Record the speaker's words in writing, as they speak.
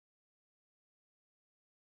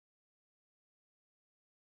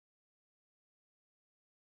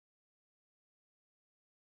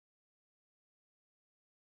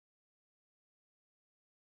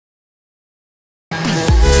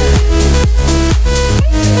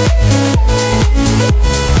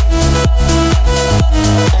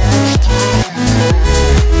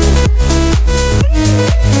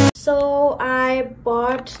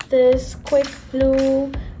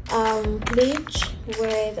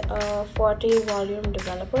a 40 volume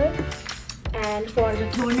developer. And for the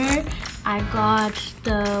toner, I got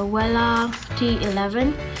the Wella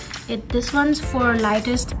T11. This one's for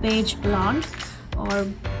lightest beige blonde or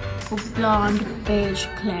blonde beige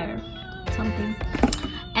clair, something.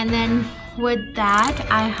 And then with that,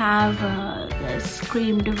 I have this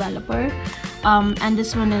CREME developer, and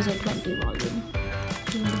this one is a 20 volume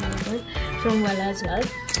developer from Wella as well.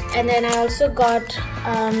 And then I also got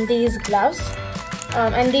these gloves,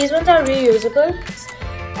 and these ones are reusable.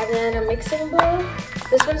 And then a mixing bowl.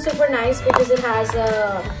 This one's super nice because it has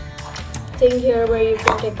a thing here where you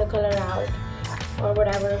can take the color out or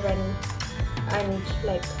whatever and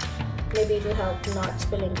like maybe it will help not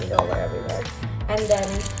spilling it over everywhere. And then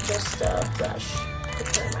just a brush to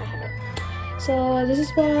color my hair. So this is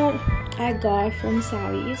what I got from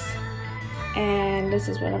Sally's, and this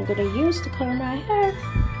is what I'm gonna use to color my hair.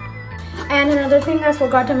 And another thing I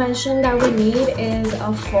forgot to mention that we need is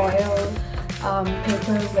a foil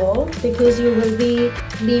paper roll, because you will be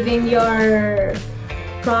leaving your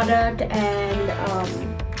product and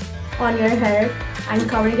on your hair and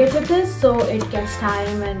covering it with this, so it gets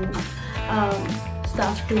time and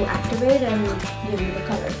stuff to activate and give you the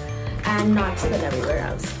color and not spill everywhere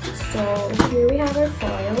else. So here we have our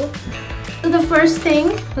foil. So the first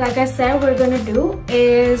thing, like I said, we're gonna do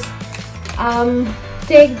is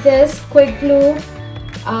take this quick glue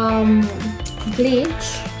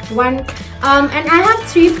bleach and I have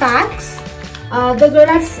 3 packs. The girl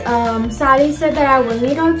at Sally said that I will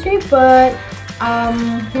need all 3, but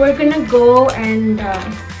we're gonna go and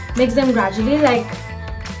mix them gradually. Like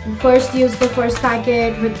first use the first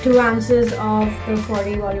packet with 2 ounces of the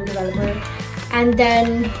 40 volume developer, and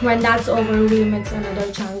then when that's over we'll mix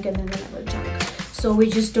another chunk and then another chunk, so we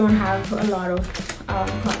just don't have a lot of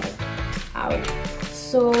product out.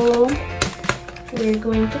 So we're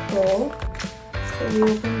going to go. So we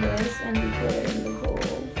open this and we put it in the bowl.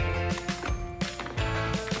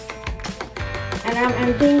 And I'm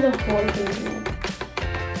emptying the whole thing in it.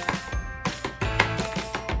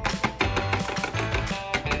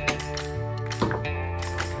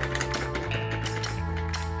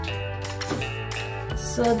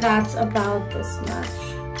 So that's about this much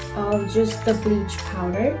of just the bleach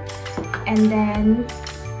powder. And then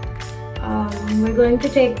we're going to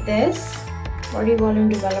take this 40 volume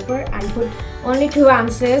developer and put only 2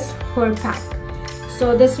 ounces per pack.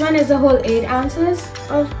 So this one is a whole 8 ounces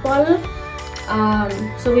of bottle.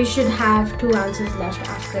 So we should have 2 ounces left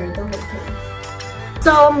after the whole thing.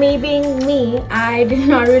 So me being me, I did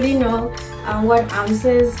not really know what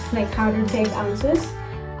ounces, like how to take ounces.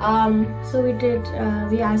 So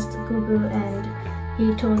we asked Google and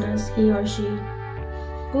he told us, he or she.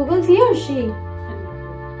 Google's he or she?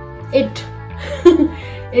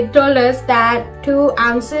 It told us that 2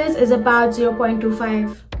 ounces is about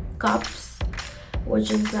 0.25 cups, which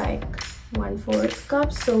is like 1/4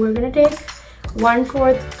 cup. So we're gonna take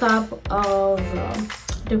 1/4 cup of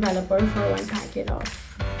developer for 1 packet of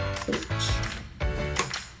bleach.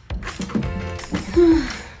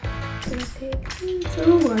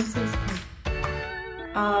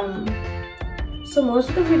 So most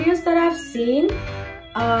of the videos that I've seen,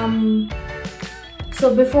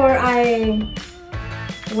 so before I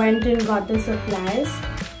went and got the supplies,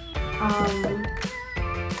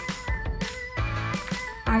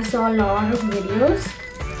 I saw a lot of videos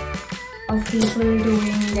of people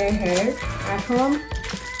doing their hair at home,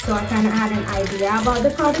 so I kind of had an idea about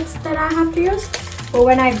the products that I have to use. But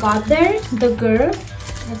when I got there, the girl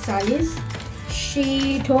at Sally's,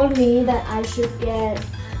 she told me that I should get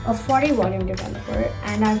a 40 volume developer,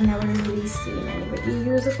 and I've never really seen anybody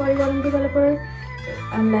use a 40 volume developer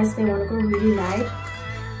unless they want to go really light.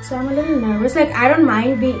 So I'm a little nervous. Like, I don't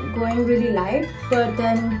mind going really light, but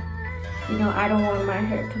then, you know, I don't want my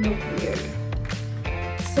hair to look weird.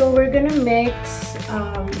 So we're gonna mix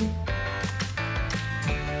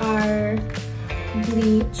our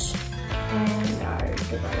bleach and our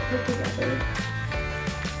developer together.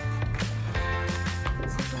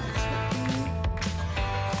 This is how it's looking.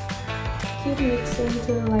 Keep mixing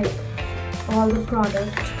till like all the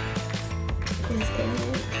product is in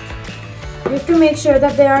it. You have to make sure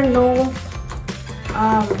that there are no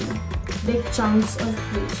big chunks of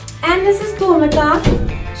bleach. And this is Bhumika.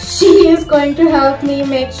 She is going to help me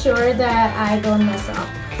make sure that I don't mess up.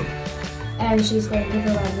 And she's going to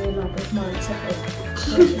provide me a lot of more support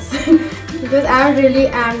because I really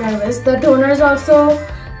am nervous. The toner is also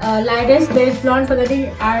lightest beige blonde for the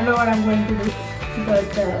day. I don't know what I'm going to do, but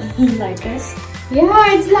lightest.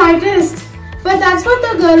 Yeah, it's lightest. But that's what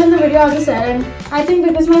the girl in the video also said, and I think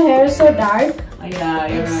because my hair is so dark. Yeah,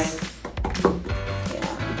 you're right.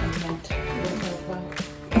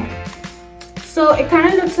 So it kind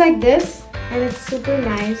of looks like this, and it's super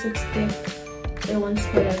nice. It's thick, so it won't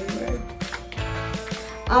spill everywhere.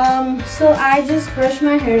 So I just brush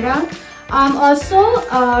my hair down. Also,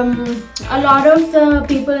 a lot of the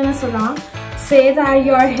people in a salon say that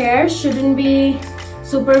your hair shouldn't be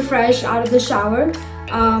super fresh out of the shower.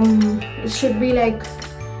 It should be like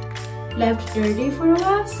left dirty for a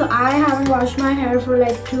while. So I haven't washed my hair for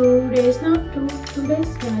like 2 days now. Two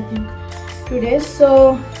days? Yeah, I think 2 days.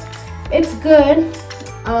 So it's good.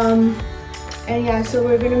 And yeah, so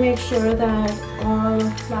we're gonna make sure that all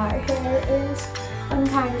of my hair is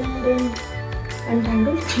untangled and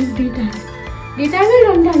untangled. Detangled.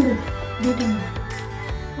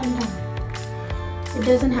 It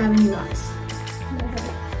doesn't have any knots.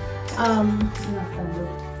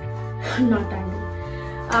 Not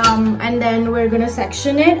tangled. And then we're gonna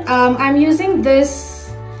section it. I'm using this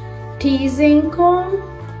teasing comb.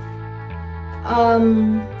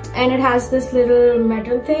 And it has this little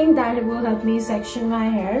metal thing that will help me section my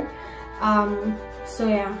hair. So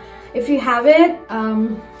yeah, if you have it,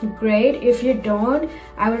 great. If you don't,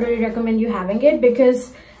 I would really recommend you having it,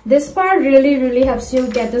 because this part really helps you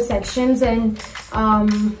get the sections. And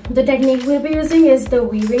the technique we'll be using is the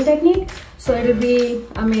weaving technique, so it'll be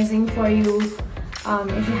amazing for you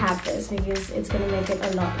if you have this, because it's gonna make it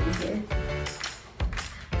a lot easier.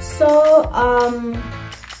 So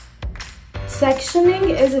sectioning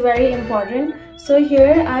is very important. So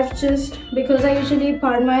here I've just, because I usually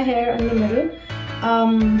part my hair in the middle,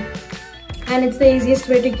 and it's the easiest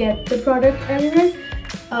way to get the product everywhere.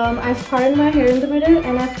 I've parted my hair in the middle,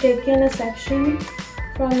 and I've taken a section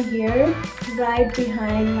from here right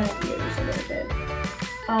behind my ears a little bit.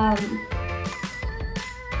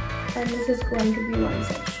 And this is going to be one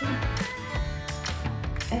section.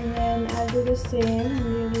 And then I'll do the same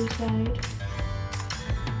on the other side.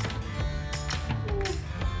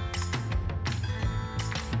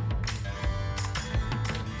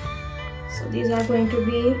 So these are going to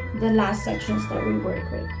be the last sections that we work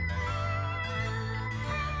with.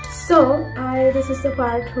 So this is the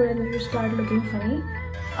part when you start looking funny.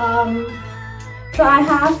 So I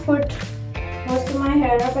have put most of my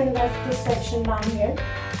hair up and left this section down here.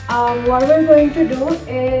 What we're going to do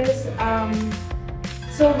is,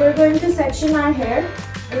 so we're going to section our hair.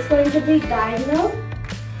 It's going to be diagonal,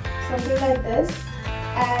 something like this,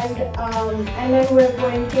 and then we're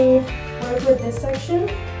going to work with this section,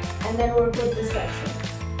 and then work with this section,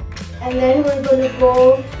 and then we're going to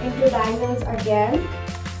go into diagonals again.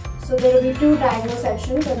 So there will be 2 diagonal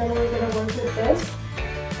sections, and then we're going to work with this,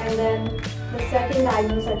 and then the second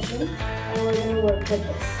diagonal section, and we're going to work with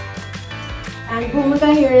this. And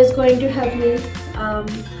Bhumika here is going to help me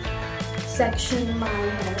section my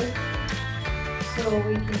hair, so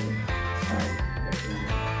we can start.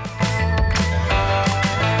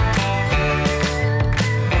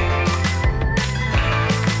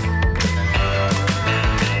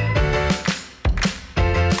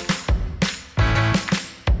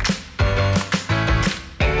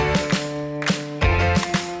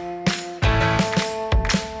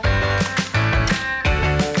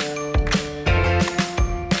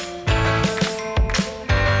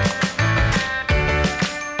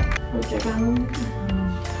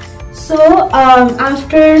 So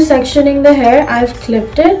after sectioning the hair, I've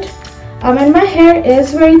clipped it, and my hair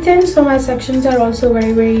is very thin, so my sections are also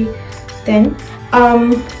very thin,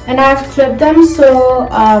 and I've clipped them so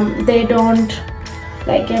they don't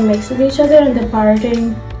like get mixed with each other, and the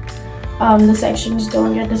parting, the sections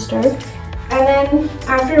don't get disturbed. And then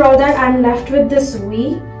after all that, I'm left with this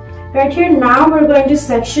V right here. Now we're going to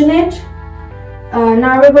section it.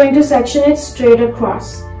 Straight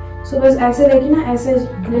across. So बस ऐसे लेके ना, ऐसे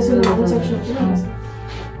जैसे normal section होती है ना.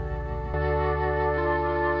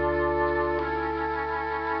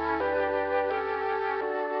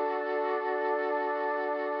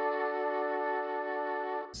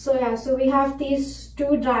 So yeah, so we have these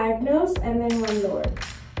 2 diagonals and then 1 lower.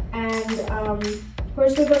 And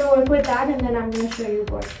first we're gonna work with that, and then I'm gonna show you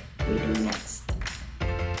what we do next.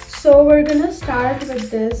 So we're gonna start with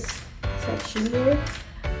this section here.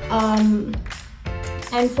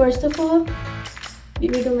 And first of all, you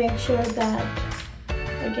need to make sure that,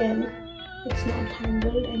 again, it's not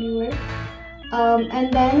tangled anywhere.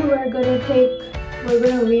 And then we're gonna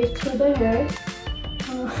weave through the hair.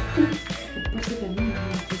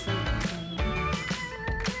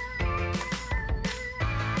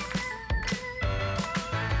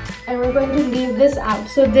 And we're going to leave this out.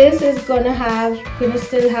 So this is gonna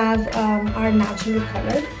still have our natural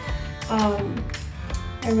color.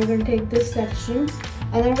 And we're going to take this section,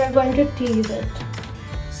 and then we're going to tease it,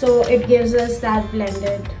 so it gives us that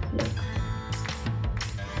blended look.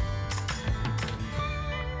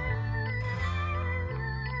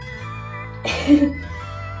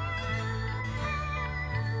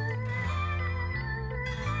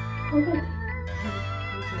 Okay.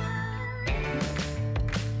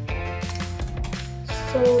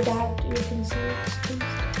 So that you can see it's squeezed.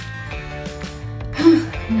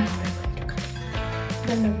 Now we're going to cut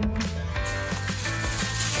the middle one.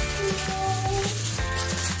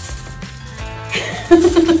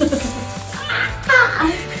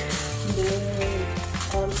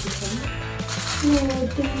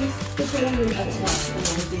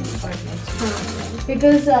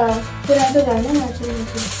 Because फिर ऐसा जाना naturally.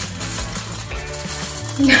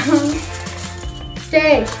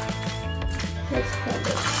 Stay. Let's cut it.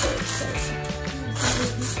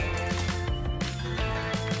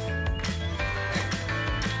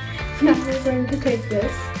 Now we're going to take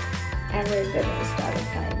this and we're going to start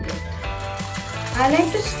applying it. I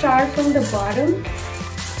like to start from the bottom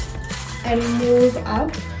and move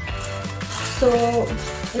up, so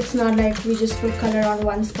it's not like we just put color on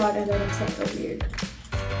one spot and then it's like a weird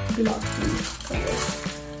glossy color.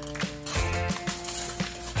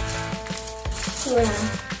 So yeah,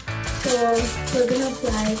 so we're gonna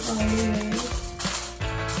apply it all the way.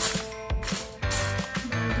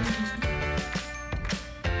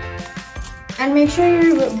 And make sure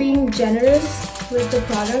you're being generous with the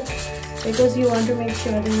product because you want to make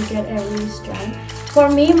sure that you get every strand. For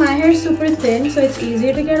me, my hair is super thin, so it's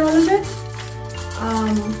easier to get all of it.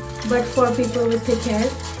 But for people with thick hair,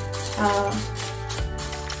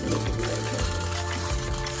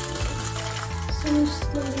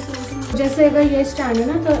 जैसे अगर ये stand है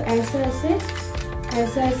ना तो ऐसे ऐसे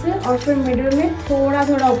ऐसे ऐसे और फिर मिडिल में थोड़ा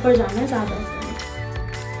थोड़ा ऊपर जाना है ज़्यादा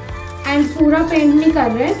एंड पूरा पेंट नहीं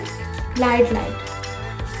कर रहे light light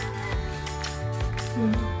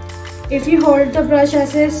if you hold the brush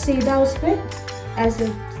ऐसे सीधा उस पे ऐसे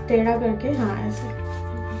टेढ़ा करके हाँ ऐसे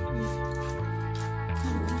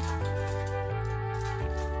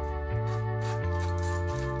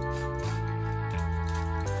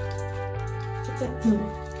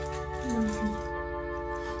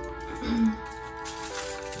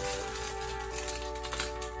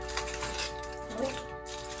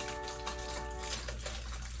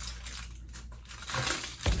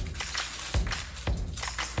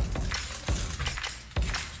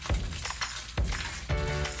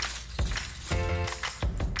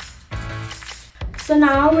So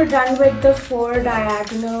now we're done with the 4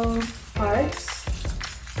 diagonal parts,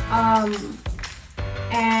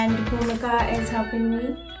 and Bhumika is helping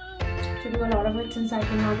me to do a lot of it since I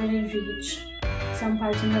cannot really reach some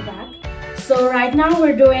parts in the back. So right now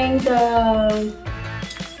we're doing the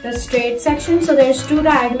straight section. So there's 2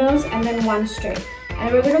 diagonals and then 1 straight,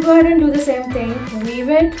 and we're going to go ahead and do the same thing, weave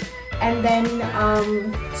it, and then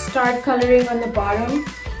start coloring on the bottom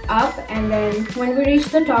up, and then when we reach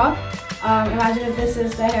the top, imagine if this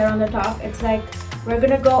is the hair on the top, it's like we're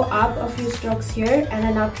gonna go up a few strokes here and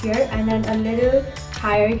then up here and then a little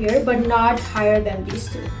higher here, but not higher than these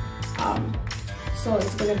 2. So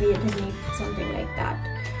it's gonna be a technique, something like that.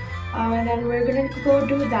 And then we're gonna go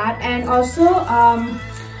do that. And also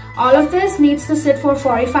all of this needs to sit for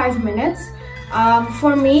 45 minutes.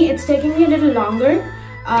 For me, it's taking me a little longer,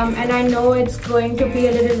 and I know it's going to be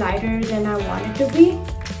a little lighter than I want it to be,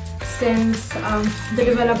 since the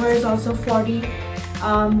developer is also 40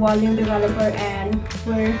 volume developer, and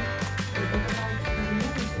we're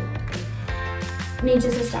नीचे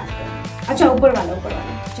से start करें. अच्छा ऊपर वाला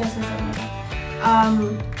जैसे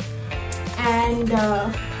and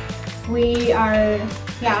we are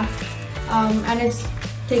and it's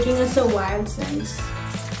taking us a while since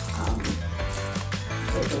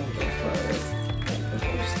we're doing it for like the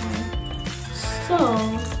first time. So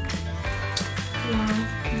yeah.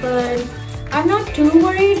 But I'm not too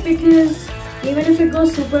worried because even if it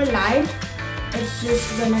goes super light, it's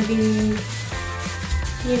just gonna be,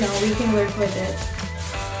 you know, we can work with it.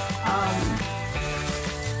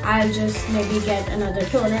 I'll just maybe get another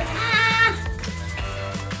toner.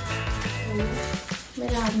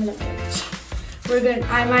 We're good.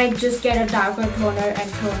 I might just get a darker toner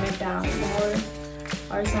and tone it down more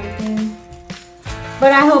or something.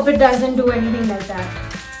 But I hope it doesn't do anything like that.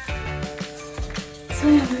 So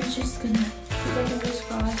yeah, we're just gonna keep our fingers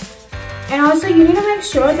crossed. And also you need to make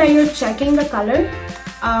sure that you're checking the color.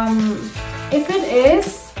 If it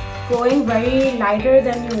is going very lighter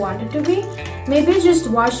than you want it to be, maybe just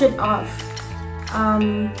wash it off.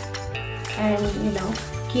 And you know,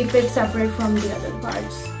 keep it separate from the other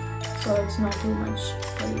parts so it's not too much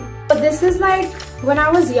for you. But this is like when I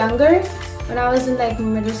was younger, when I was in like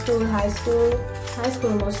middle school, high school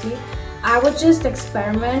mostly, I would just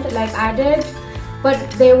experiment like I did. But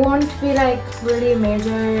they won't be like really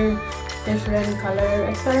major different color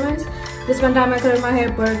experiments. This one time I colored my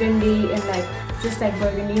hair burgundy and like just like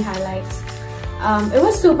burgundy highlights. It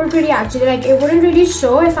was super pretty actually. Like it wouldn't really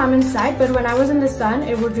show if I'm inside, but when I was in the sun,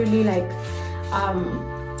 it would really like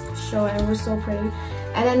show, and it was so pretty.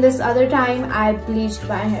 And then this other time I bleached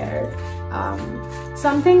my hair,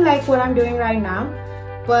 something like what I'm doing right now,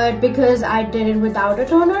 but because I did it without a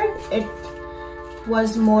toner, it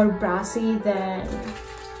was more brassy than,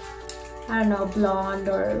 I don't know, blonde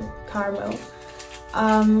or caramel.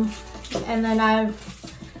 And then I've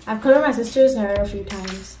colored my sister's hair a few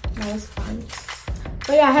times. That was fun.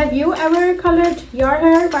 But yeah, have you ever colored your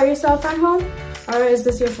hair by yourself at home, or is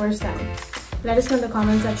this your first time? Let us know in the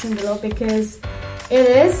comment section below, because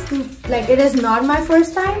it is not my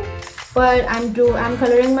first time, but I'm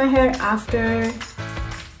coloring my hair after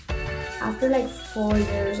like 4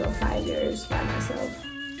 years or 5 years by myself.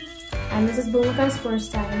 And this is Bhumika's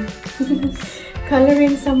first time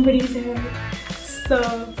coloring somebody's hair.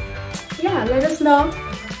 So yeah, let us know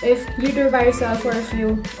if you do it by yourself or if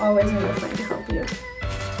you always need a friend to help you.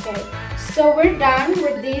 Okay, so we're done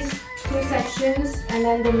with these two sections and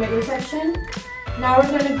then the middle section. Now we're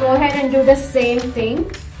going to go ahead and do the same thing.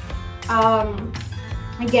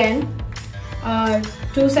 Again,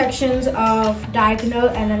 2 sections of diagonal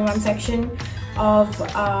and then 1 section of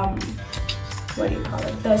what do you call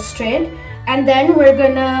it, the straight. And then we're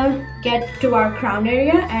gonna get to our crown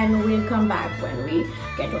area, and we'll come back when we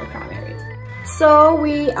get to our crown area. So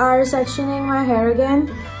we are sectioning my hair again.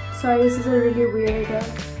 Sorry, this is a really weird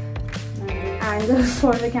angle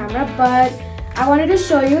for the camera, but I wanted to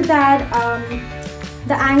show you that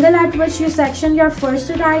the angle at which you section your first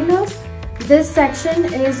 2 diagonals, this section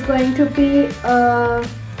is going to be a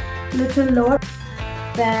little lower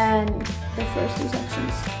than the first 2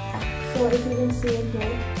 sections. So if you can see it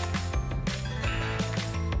here.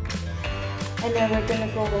 And then we're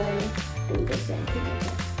gonna go and do the same thing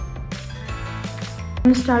again.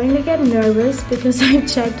 I'm starting to get nervous because I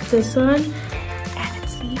checked this one and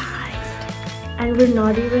it's light. And we're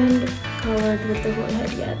not even covered with the whole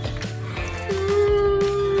head yet.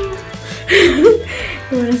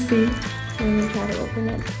 You wanna see? Let me try to open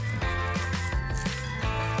it.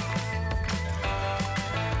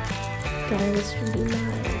 Guys, it's really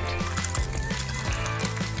light.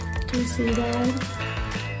 Do you see that?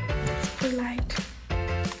 Light.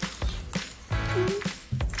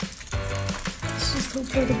 Let's just hope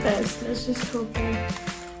for the best. Let's just hope that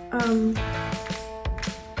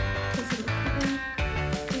does it look good?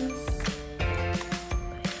 Yes.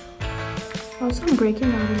 Also, I'm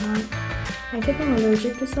breaking out a lot. I think I'm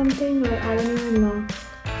allergic to something, but I don't even know.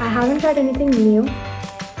 I haven't tried anything new.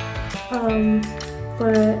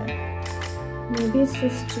 But maybe it's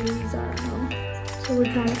just cheese, I don't know. So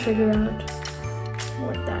we're trying to figure out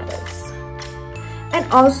what that is. And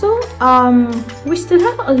also, we still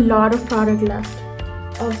have a lot of product left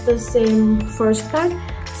of the same first pack.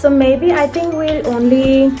 So maybe I think we'll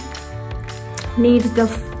only need the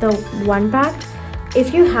 1 pack.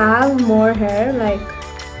 If you have more hair like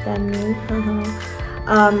than me,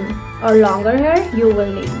 or longer hair, you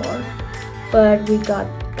will need more. But we got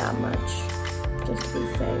that much, just to be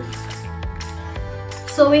safe.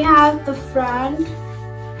 So we have the front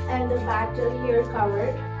and the back till here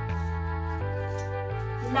covered.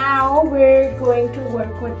 Now we're going to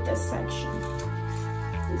work with this section.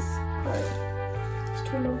 This part is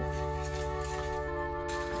too low.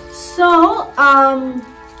 So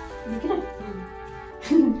look at it.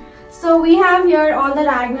 So we have here all the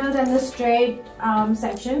diagonals and the straight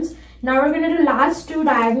sections. Now we're gonna do last 2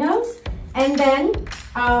 diagonals, and then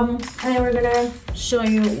we're gonna show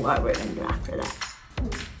you what we're gonna do after that.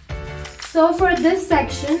 So for this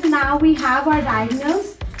section, now we have our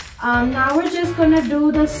diagonals. Now we're just gonna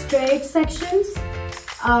do the straight sections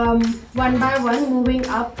one by one, moving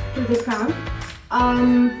up to the crown.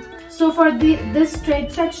 So for this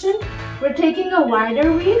straight section, we're taking a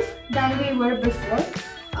wider weave than we were before.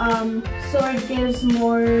 So it gives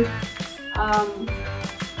more,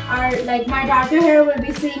 like my darker hair will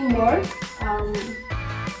be seeing more,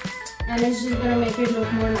 and it's just gonna make it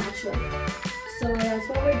look more natural. So that's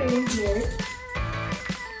what we're doing here.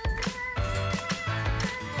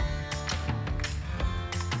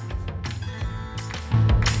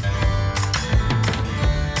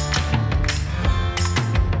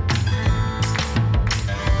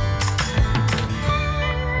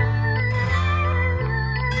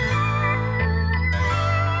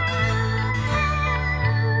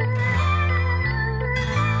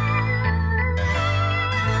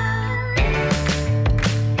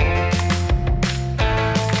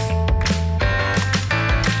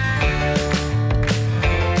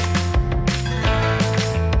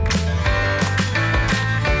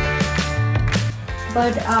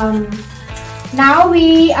 But now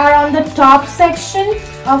we are on the top section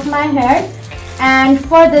of my hair, and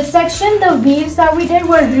for this section the weaves that we did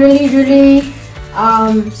were really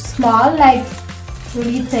small, like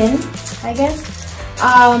really thin, I guess.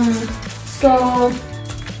 So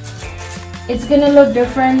it's gonna look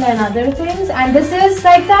different than other things, and this is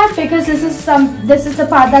like that because this is the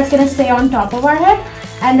part that's gonna stay on top of our head,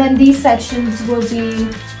 and then these sections will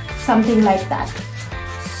be something like that.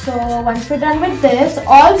 So once we're done with this,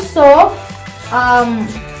 also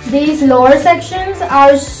these lower sections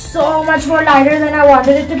are so much more lighter than I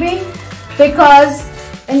wanted it to be, because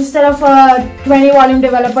instead of a 20 volume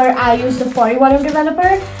developer, I used a 40 volume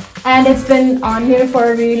developer, and it's been on here for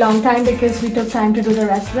a really long time because we took time to do the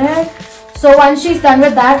rest of the hair. So once she's done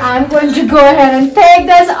with that, I'm going to go ahead and take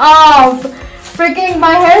this off. Freaking,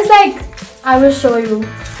 my hair is like, I will show you.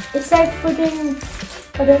 It's like freaking,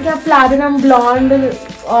 I don't have platinum blonde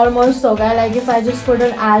almost, so guys, like if I just put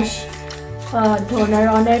an ash toner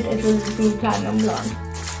on it, it will be platinum blonde.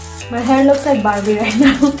 My hair looks like Barbie right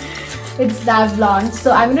now. It's that blonde.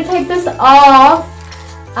 So I'm gonna take this off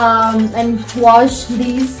and wash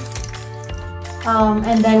these,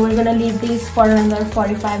 and then we're gonna leave these for another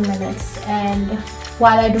 45 minutes. And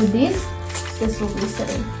while I do this will be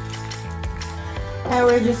sitting. And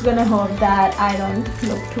we're just gonna hope that I don't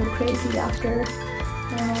look too crazy after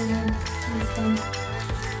this done.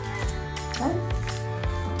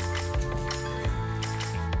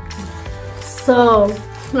 So,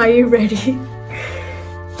 are you ready?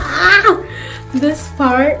 Ah! This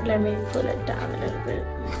part, let me pull it down a little bit.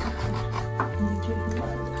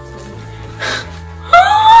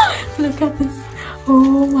 Look at this.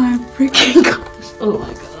 Oh my freaking gosh. Oh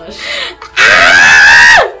my gosh.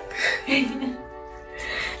 Ah!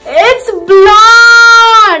 It's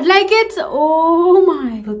blonde! Like it's, oh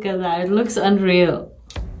my. Look at that. It looks unreal.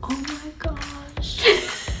 Oh my gosh.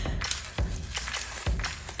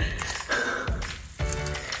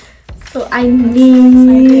 So I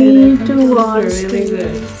need to wash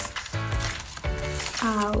this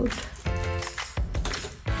out.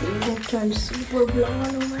 It turned super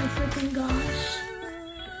blonde. Oh my freaking gosh.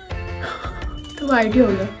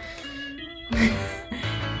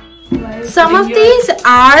 Some of these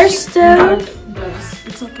are still,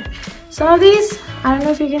 it's okay. Some of these, I don't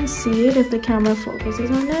know if you can see it if the camera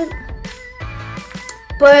focuses on it,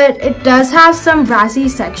 but it does have some brassy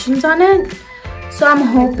sections on it. So I'm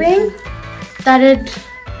hoping that it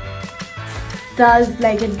does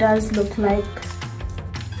look like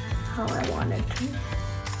how I want it to.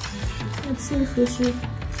 Let's see if we should.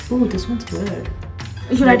 Oh, this one's good.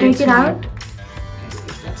 Should I take it out?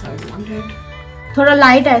 If that's how you want it. थोड़ा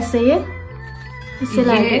light ऐसे ये इससे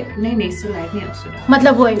light है नहीं इससे light नहीं उससे dark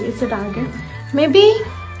मतलब वो इससे dark है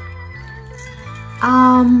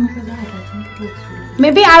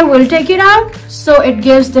maybe I will take it out so it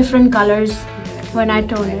gives different colors when I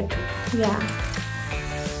tone it. Yeah.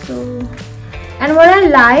 So, and what I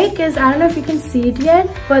like is, I don't know if you can see it yet,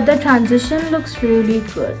 but the transition looks really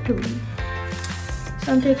good to me.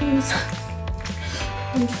 So I'm taking this.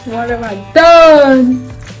 What have I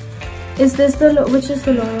done? Is this the, which is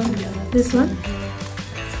the lower one? Yeah, this one?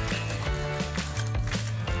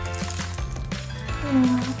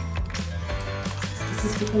 This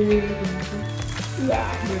is the color you're looking at. Yeah.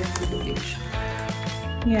 Where's the bleach?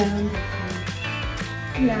 Yeah.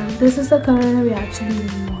 Yeah, this is the color that we actually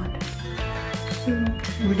really want. So,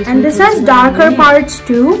 and this has darker parts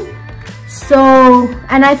too. So,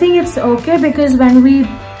 and I think it's okay because when we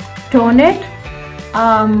tone it,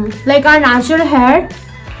 like our natural hair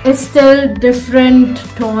is still different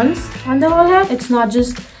tones on the whole hair. It's not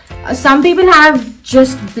just, some people have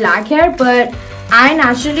just black hair, but I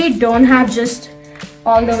naturally don't have just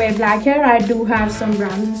all the way black hair. I do have some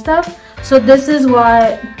browns and stuff. So this is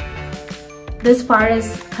what this part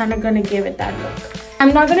is kind of gonna give it that look.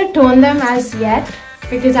 I'm not gonna tone them as yet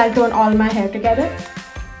because I'll tone all my hair together.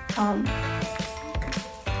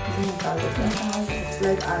 It's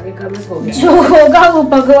like आगे का बस हो गया. जो होगा वो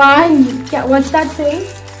भगवान. क्या? What's that saying?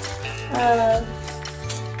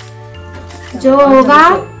 जो होगा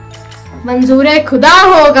मंजूरे खुदा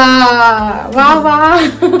होगा. वाह वाह.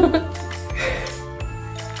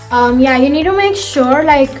 Yeah, you need to make sure,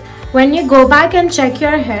 like when you go back and check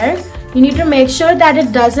your hair, you need to make sure that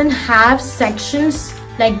it doesn't have sections,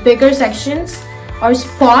 like bigger sections or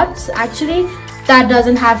spots actually, that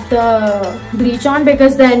doesn't have the bleach on,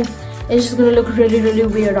 because then it's just gonna look really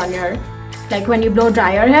weird on your, like when you blow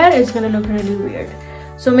dry your hair, it's gonna look really weird.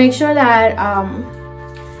 So make sure that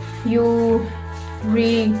you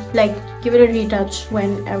give it a retouch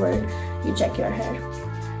whenever you check your hair.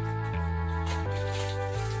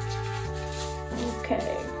 Okay.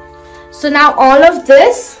 So now all of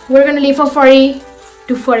this we're gonna leave for 40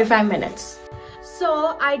 to 45 minutes.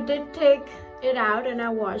 So I did take it out and I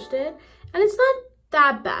washed it, and it's not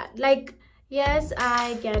that bad. Like, yes,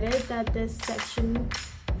 I get it that this section,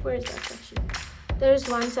 where is that section? There's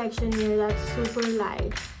one section here that's super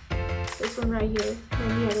light, this one right here,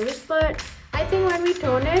 and the others, but I think when we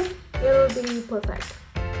tone it, it'll be perfect.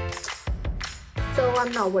 So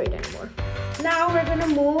I'm not worried anymore. Now we're gonna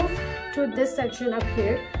move to this section up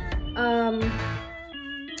here. What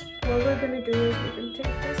we're gonna do is we're gonna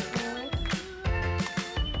take this off.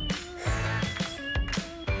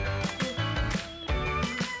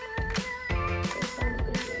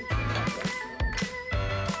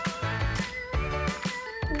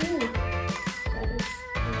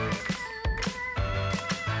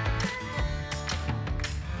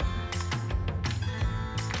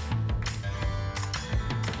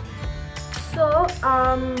 So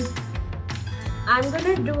I'm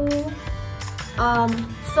gonna do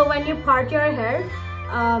so when you part your hair,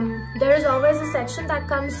 there is always a section that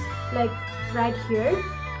comes like right here,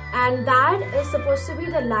 and that is supposed to be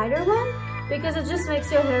the lighter one because it just makes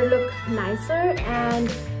your hair look nicer and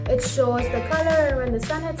it shows the color, and when the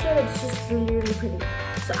sun hits it, it's just really, really pretty.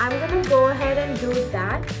 So I'm gonna go ahead and do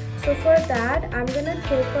that. So for that, I'm gonna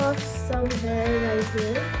take off some hair right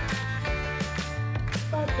here. It's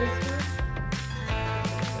about this much.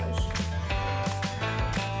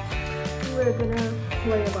 We're gonna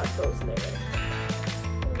worry about those later.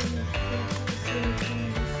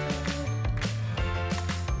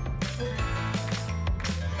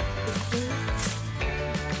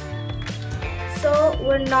 So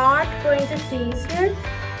we're not going to tease here,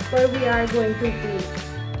 but we are going to weave.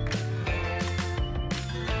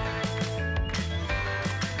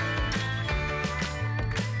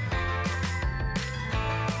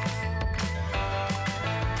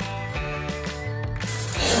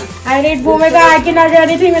 I need Bhumika, I cannot do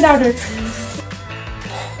anything without her.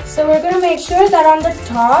 So we're going to make sure that on the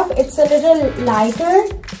top it's a little lighter,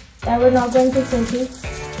 that we're not going to simply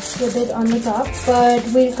with it on the top, but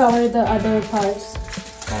we'll cover the other parts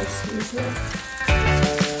as usual.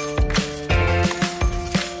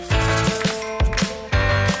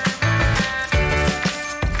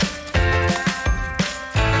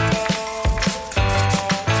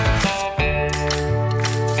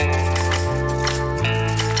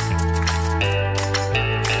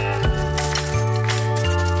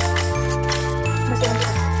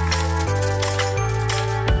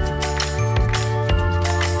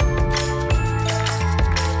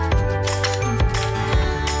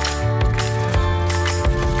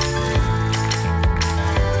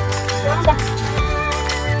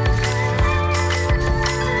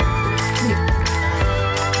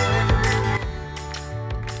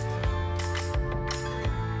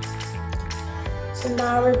 So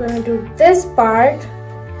now we're going to do this part.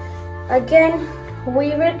 Again,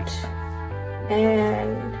 weave it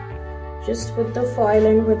and just with the foil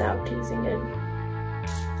and without teasing it.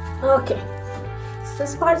 Okay, so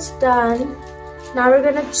this part's done. Now we're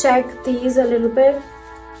going to check these a little bit.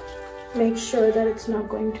 Make sure that it's not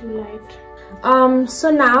going too light.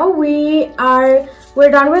 So now we're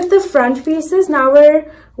done with the front pieces. Now we're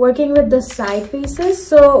working with the side pieces.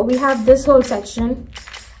 So we have this whole section.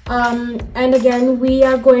 And again, we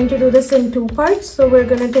are going to do this in two parts. So we're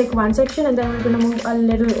going to take one section and then we're going to move a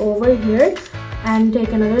little over here and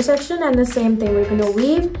take another section, and the same thing, we're going to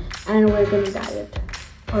weave and we're going to dye it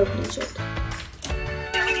or bleach it.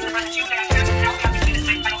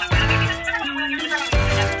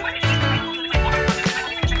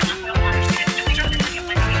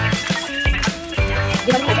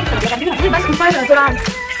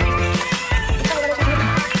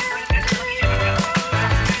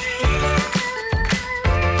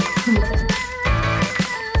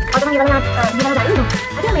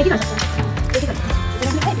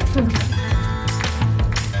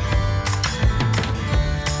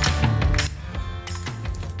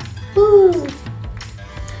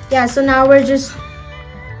 Yeah, so now we're just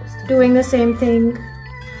doing the same thing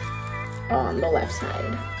on the left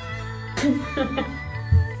side.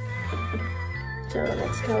 So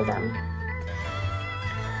let's go down.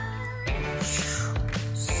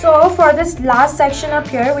 So for this last section up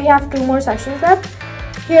here, we have two more sections left.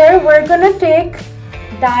 Here we're gonna take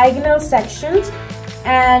diagonal sections,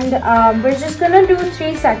 and we're just gonna do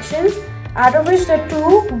 3 sections, out of which the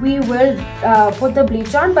 2 we will put the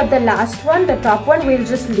bleach on, but the last one, the top one, we'll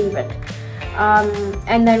just leave it.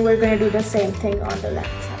 And then we're gonna do the same thing on the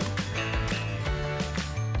left side.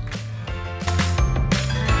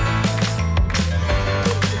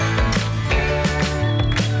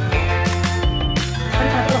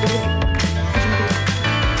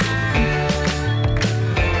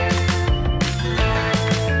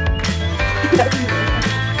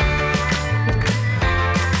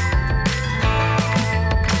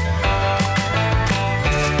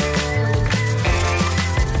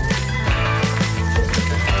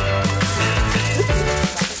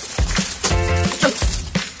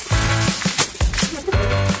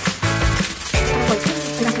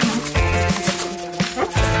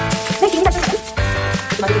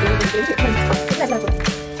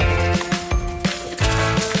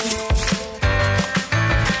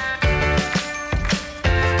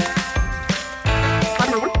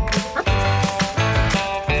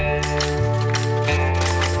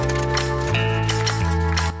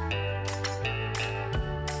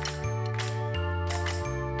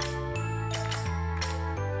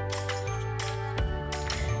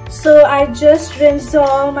 just rinsed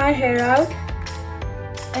all my hair out,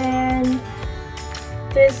 and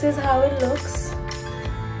this is how it looks.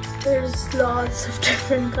 There's lots of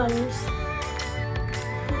different colors.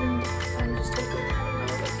 I'm just hoping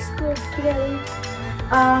it looks good together.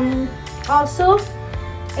 Also,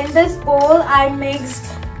 in this bowl I mixed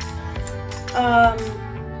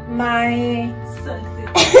my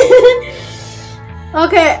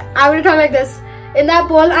okay, I'm gonna talk like this. In that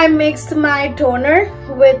bowl I mixed my toner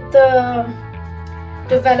with the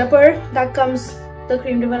developer that comes, the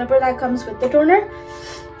cream developer that comes with the toner.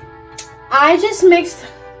 I just mixed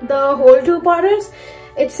the whole 2 bottles.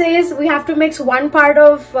 It says we have to mix 1 part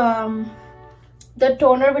of the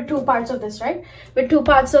toner with 2 parts of this, right? With 2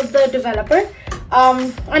 parts of the developer.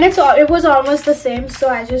 And it was almost the same, so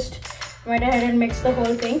I just went ahead and mixed the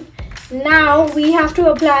whole thing. Now we have to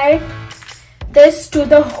apply this to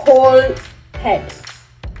the whole head,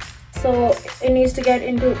 so it needs to get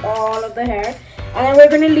into all of the hair, and then we're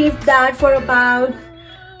going to leave that for about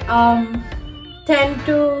 10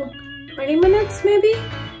 to 20 minutes maybe,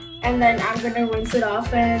 and then I'm going to rinse it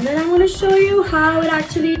off, and then I'm going to show you how it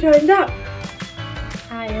actually turns out.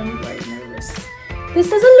 I am very nervous.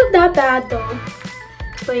 This doesn't look that bad though,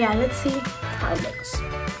 but yeah, let's see how it looks.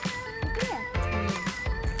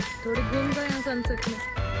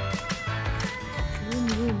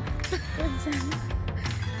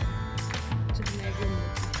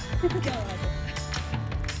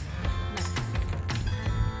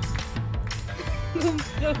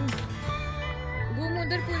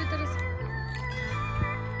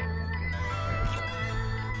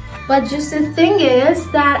 But just the thing is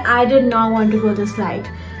that I did not want to go this light,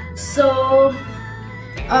 so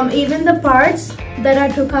even the parts that I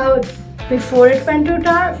took out before it went too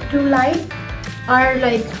dark, too light, are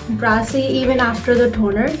like brassy even after the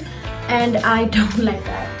toner, and I don't like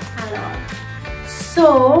that at all.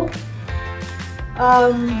 So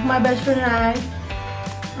my best friend and I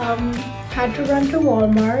had to run to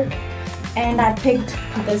Walmart, and I picked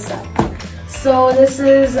this up. So this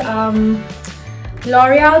is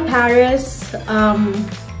L'Oreal Paris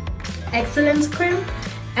Excellence Creme,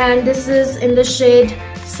 and this is in the shade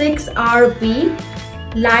 6RB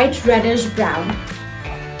light reddish brown.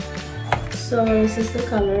 So this is the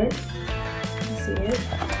color, you see it,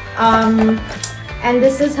 and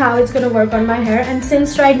this is how it's gonna work on my hair. And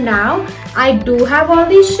since right now I do have all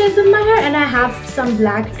these shades in my hair, and I have some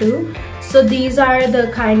black too, so these are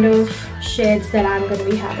the kind of shades that I'm gonna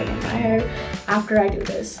be having in my hair after I do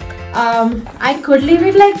this. I could leave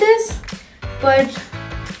it like this, but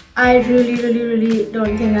I really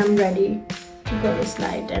don't think I'm ready to go this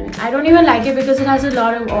light, and I don't even like it because it has a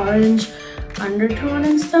lot of orange undertone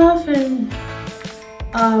and stuff, and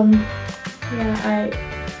yeah,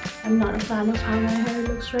 I'm not a fan of how my hair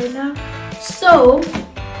looks right now. So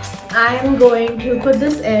I'm going to put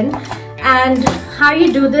this in, and how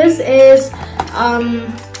you do this is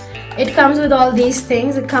it comes with all these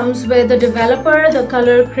things. It comes with the developer, the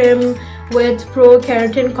color cream with pro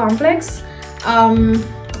keratin complex, and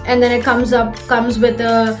then it comes with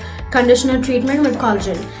the conditioner treatment with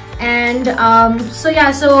collagen. And so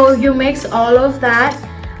yeah, so you mix all of that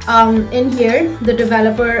in here, the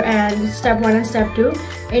developer and step 1 and step 2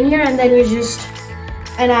 in here, and then you just,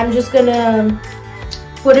 and I'm just gonna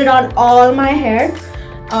put it on all my hair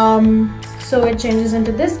so it changes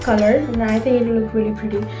into this color, and I think it'll look really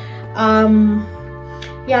pretty.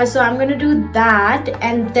 Yeah, so I'm gonna do that,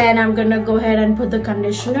 and then I'm gonna go ahead and put the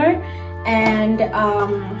conditioner, and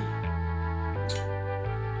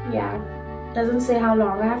yeah, doesn't say how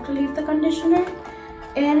long I have to leave the conditioner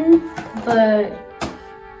in, but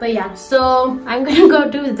yeah, so I'm gonna go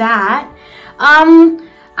do that.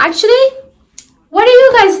 Actually, what do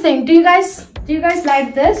you guys think? Do you guys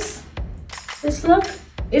like this look?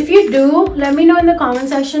 If you do, let me know in the comment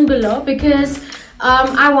section below, because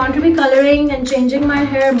I want to be coloring and changing my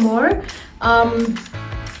hair more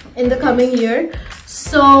in the coming year.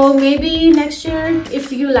 So maybe next year,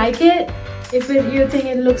 if you like it, if you think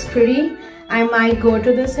it looks pretty, I might go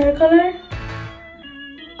to this hair color.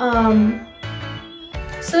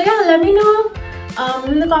 So yeah, let me know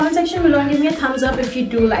in the comment section below, and give me a thumbs up if you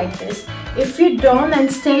do like this. If you don't, then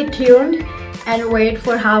stay tuned and wait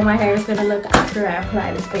for how my hair is gonna look after I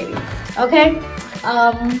apply this baby. Okay.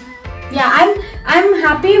 Yeah, I'm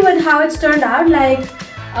happy with how it's turned out. Like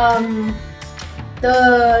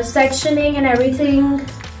the sectioning and everything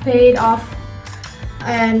paid off,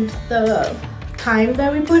 and the time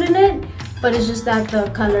that we put in it, but it's just that the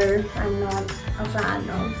color, I'm not a fan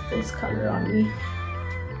of this color on me.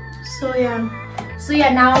 So yeah,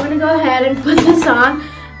 now I'm gonna go ahead and put this on,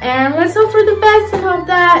 and let's hope for the best and hope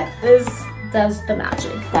that this does the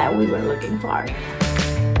magic that we were looking for.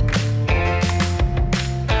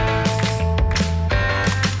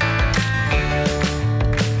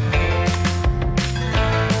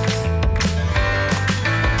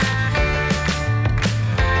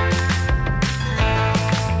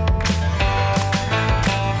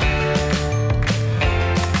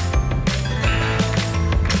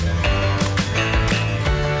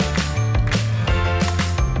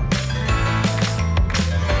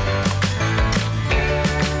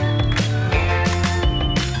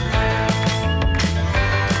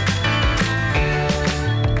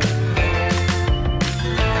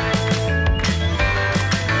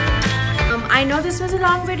 I know this was a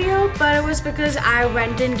long video, but it was because I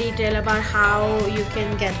went in detail about how you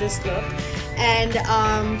can get this look, and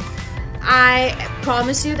I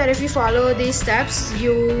promise you that if you follow these steps,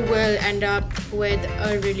 you will end up with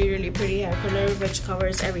a really pretty hair color which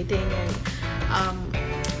covers everything and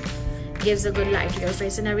gives a good light to your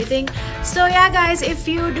face and everything. So yeah guys, if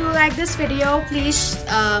you do like this video, please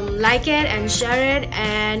like it and share it,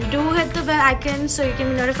 and do hit the bell icon so you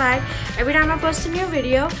can be notified every time I post a new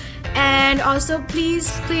video. And also please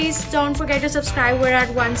don't forget to subscribe. We're at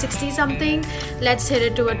 160 something. Let's hit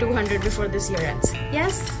it to a 200 before this year ends.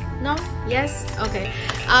 Yes? No? Yes? Okay.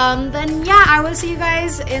 Then yeah, I will see you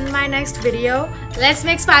guys in my next video. Let's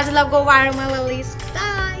make Spice Love go viral, my lovelies.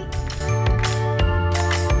 Bye!